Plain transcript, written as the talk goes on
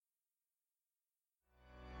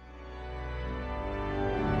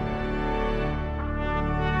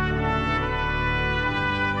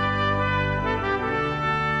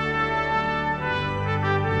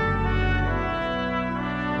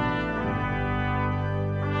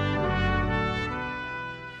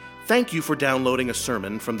Thank you for downloading a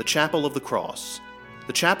sermon from the Chapel of the Cross.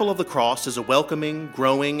 The Chapel of the Cross is a welcoming,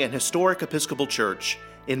 growing, and historic Episcopal church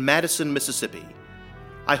in Madison, Mississippi.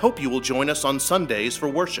 I hope you will join us on Sundays for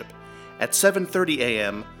worship at 7:30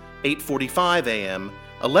 a.m., 8:45 a.m.,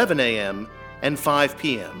 11 a.m., and 5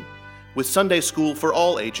 p.m., with Sunday school for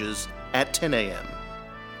all ages at 10 a.m.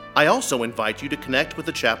 I also invite you to connect with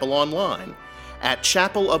the chapel online at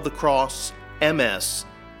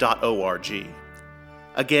chapelofthecrossms.org.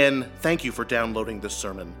 Again, thank you for downloading this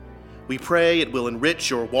sermon. We pray it will enrich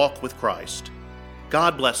your walk with Christ.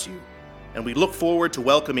 God bless you, and we look forward to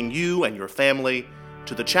welcoming you and your family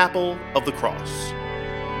to the Chapel of the Cross.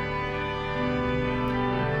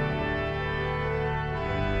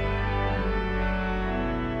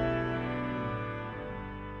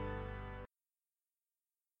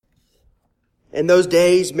 In those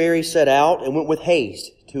days, Mary set out and went with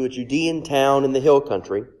haste to a Judean town in the hill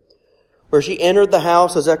country, where she entered the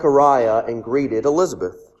house of Zechariah and greeted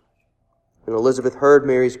Elizabeth. When Elizabeth heard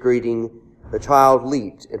Mary's greeting, the child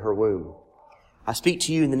leaped in her womb. I speak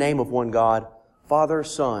to you in the name of one God, Father,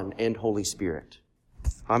 Son, and Holy Spirit.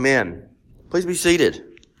 Amen. Please be seated.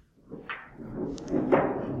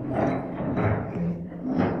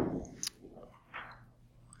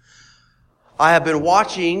 I have been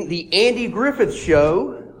watching the Andy Griffith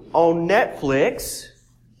Show on Netflix.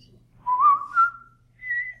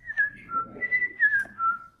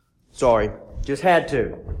 Sorry, just had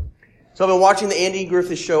to. So I've been watching the Andy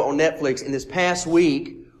Griffith Show on Netflix, and this past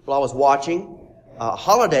week, while I was watching, a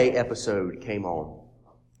holiday episode came on.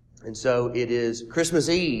 And so it is Christmas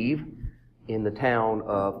Eve in the town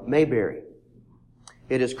of Mayberry.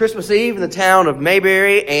 It is Christmas Eve in the town of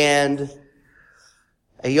Mayberry, and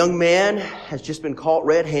a young man has just been caught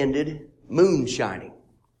red-handed moonshining.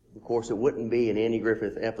 Of course, it wouldn't be an Andy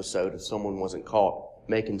Griffith episode if someone wasn't caught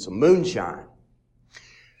making some moonshine.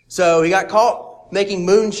 So he got caught making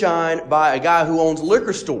moonshine by a guy who owns a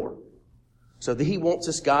liquor store. So he wants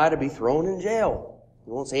this guy to be thrown in jail.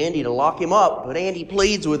 He wants Andy to lock him up, but Andy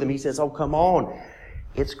pleads with him. He says, "Oh, come on.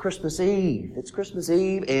 It's Christmas Eve. It's Christmas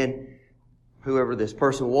Eve." And whoever this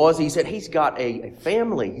person was, he said he's got a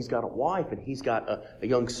family. He's got a wife, and he's got a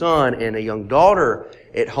young son and a young daughter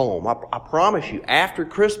at home. I promise you, after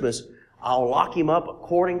Christmas, I'll lock him up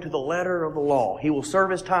according to the letter of the law. He will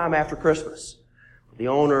serve his time after Christmas. The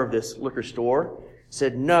owner of this liquor store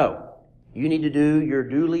said, "No, you need to do your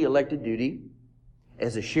duly elected duty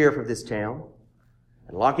as a sheriff of this town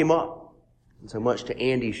and lock him up." And so much to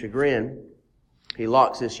Andy's chagrin, he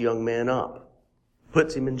locks this young man up,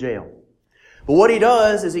 puts him in jail. But what he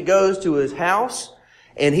does is he goes to his house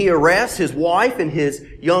and he arrests his wife and his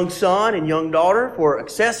young son and young daughter for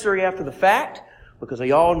accessory after the fact, because they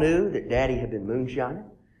all knew that Daddy had been moonshining.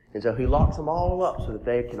 And so he locks them all up so that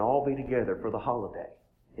they can all be together for the holiday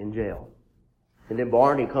in jail. And then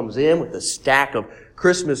Barney comes in with a stack of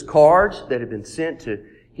Christmas cards that have been sent to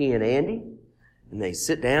he and Andy. And they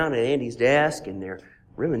sit down at Andy's desk and they're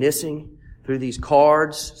reminiscing through these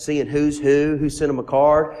cards, seeing who sent them a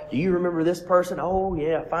card. "Do you remember this person?" "Oh,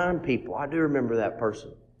 yeah, fine people. I do remember that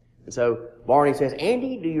person." And so Barney says,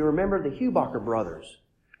 "Andy, do you remember the Hubacher brothers?"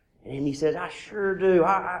 And Andy says, "I sure do.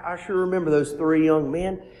 I sure remember those three young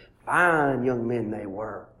men. Fine young men they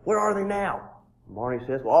were. Where are they now?" And Barney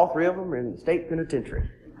says, "Well, all three of them are in the state penitentiary."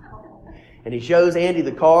 And he shows Andy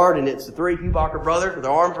the card, and it's the three Hubacher brothers with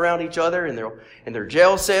their arms around each other in their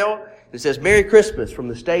jail cell. It says, "Merry Christmas from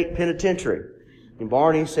the state penitentiary." And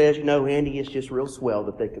Barney says, "You know, Andy, it's just real swell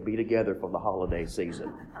that they could be together for the holiday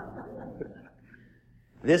season."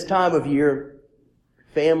 This time of year,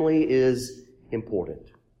 family is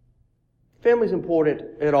important. Family is important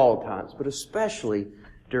at all times, but especially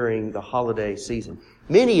during the holiday season.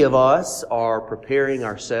 Many of us are preparing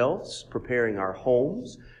ourselves, preparing our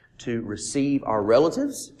homes to receive our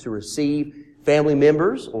relatives, to receive family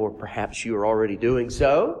members, or perhaps you are already doing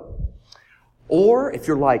so. Or, if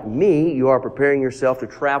you're like me, you are preparing yourself to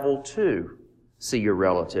travel to see your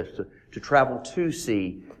relatives, to travel to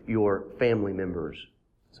see your family members.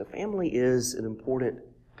 So family is an important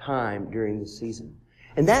time during this season.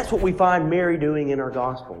 And that's what we find Mary doing in our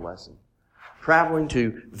gospel lesson, traveling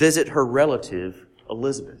to visit her relative,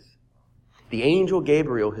 Elizabeth. The angel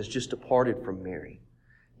Gabriel has just departed from Mary.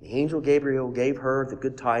 The angel Gabriel gave her the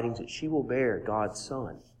good tidings that she will bear God's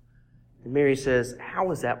Son. And Mary says,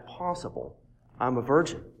 "How is that possible? I'm a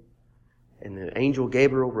virgin." And the angel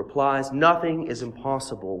Gabriel replies, "Nothing is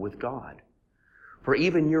impossible with God. For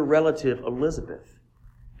even your relative Elizabeth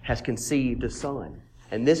has conceived a son,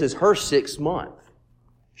 and this is her 6th month.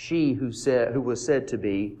 She who was said to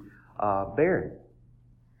be barren."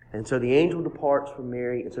 And so the angel departs from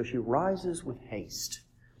Mary, and so she rises with haste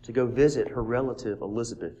to go visit her relative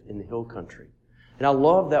Elizabeth in the hill country. And I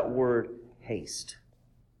love that word, haste.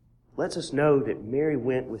 Lets us know that Mary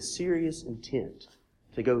went with serious intent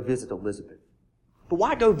to go visit Elizabeth. But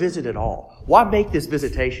why go visit at all? Why make this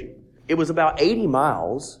visitation? It was about 80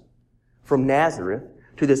 miles from Nazareth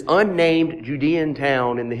to this unnamed Judean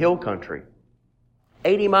town in the hill country.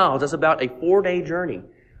 80 miles, that's about a 4-day journey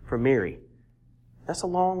for Mary. That's a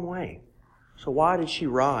long way. So why did she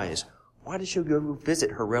rise? Why did she go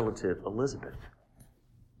visit her relative Elizabeth?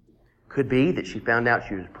 Could be that she found out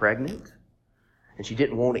she was pregnant and she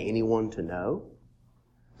didn't want anyone to know.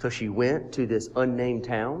 So she went to this unnamed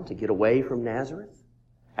town to get away from Nazareth.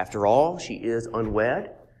 After all, she is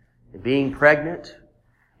unwed, and being pregnant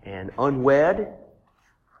and unwed,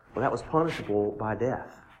 well, that was punishable by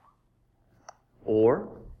death. Or,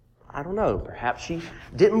 I don't know, perhaps she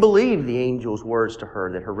didn't believe the angel's words to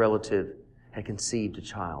her that her relative had conceived a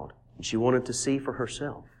child, and she wanted to see for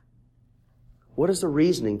herself. What is the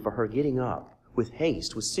reasoning for her getting up with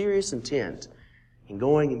haste, with serious intent, and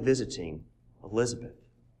going and visiting Elizabeth?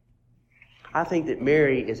 I think that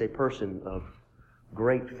Mary is a person of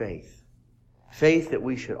great faith. Faith that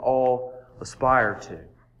we should all aspire to,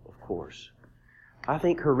 of course. I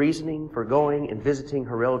think her reasoning for going and visiting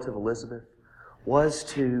her relative Elizabeth was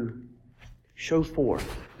to show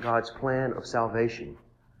forth God's plan of salvation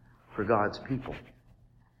for God's people.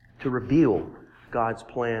 To reveal God's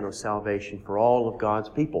plan of salvation for all of God's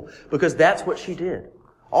people. Because that's what she did.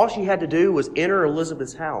 All she had to do was enter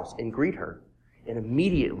Elizabeth's house and greet her. And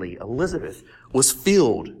immediately Elizabeth was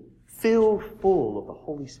filled full of the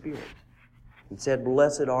Holy Spirit. And said,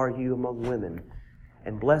 "Blessed are you among women,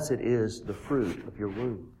 and blessed is the fruit of your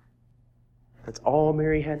womb." That's all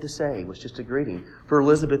Mary had to say, was just a greeting for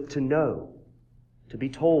Elizabeth to know, to be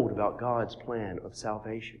told about God's plan of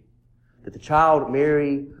salvation. That the child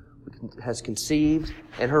Mary has conceived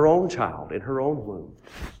and her own child in her own womb,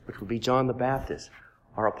 which would be John the Baptist,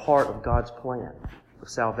 are a part of God's plan of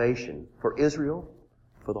salvation for Israel,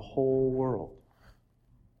 for the whole world.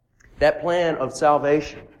 That plan of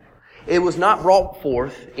salvation, it was not brought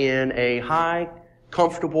forth in a high,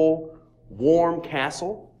 comfortable, warm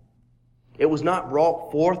castle. It was not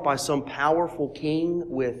brought forth by some powerful king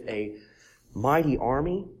with a mighty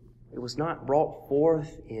army. It was not brought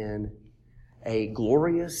forth in a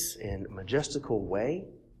glorious and majestical way.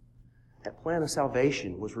 That plan of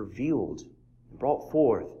salvation was revealed and brought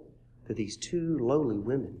forth to these two lowly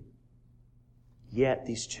women, yet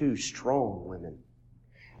these two strong women.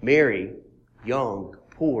 Mary, young,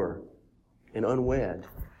 poor, and unwed,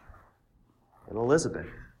 and Elizabeth,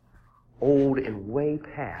 old and way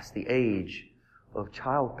past the age of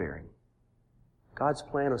childbearing. God's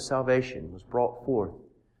plan of salvation was brought forth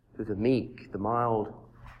through the meek, the mild,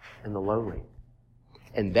 and the lowly.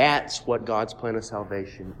 And that's what God's plan of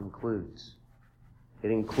salvation includes.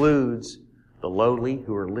 It includes the lowly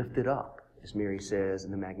who are lifted up, as Mary says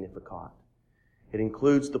in the Magnificat. It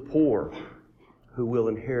includes the poor who will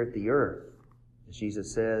inherit the earth, as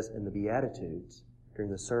Jesus says in the Beatitudes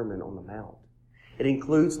during the Sermon on the Mount. It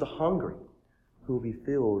includes the hungry who will be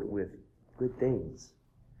filled with good things.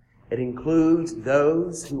 It includes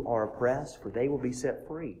those who are oppressed, for they will be set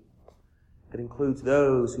free. It includes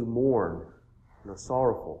those who mourn and are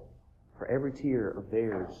sorrowful, for every tear of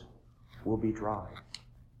theirs will be dried.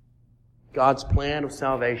 God's plan of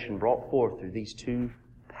salvation brought forth through these two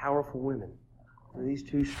powerful women, through these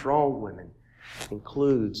two strong women,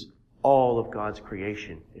 includes all of God's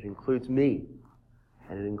creation. It includes me,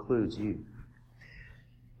 and it includes you.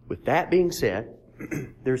 With that being said,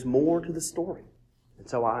 there's more to the story. And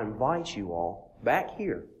so I invite you all back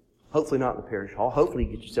here, hopefully not in the parish hall, hopefully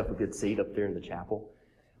you get yourself a good seat up there in the chapel,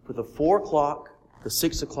 for the 4 o'clock, the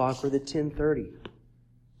 6 o'clock, or the 10:30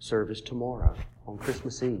 service tomorrow on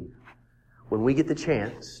Christmas Eve, when we get the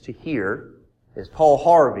chance to hear, as Paul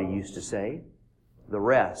Harvey used to say, the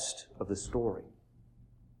rest of the story.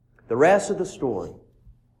 The rest of the story,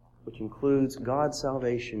 which includes God's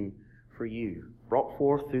salvation for you, brought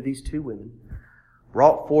forth through these two women,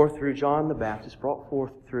 brought forth through John the Baptist, brought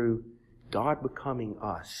forth through God becoming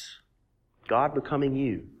us, God becoming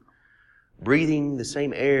you, breathing the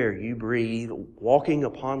same air you breathe, walking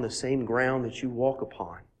upon the same ground that you walk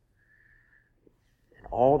upon, and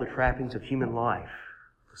all the trappings of human life,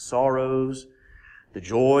 the sorrows, the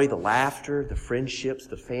joy, the laughter, the friendships,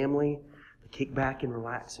 the family, the kickback and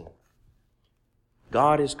relaxing.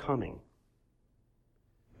 God is coming.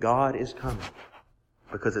 God is coming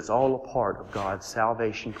because it's all a part of God's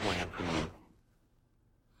salvation plan for you.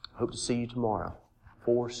 I hope to see you tomorrow,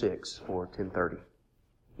 4, 6, or 10:30.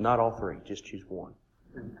 Not all three, just choose one.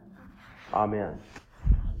 Amen.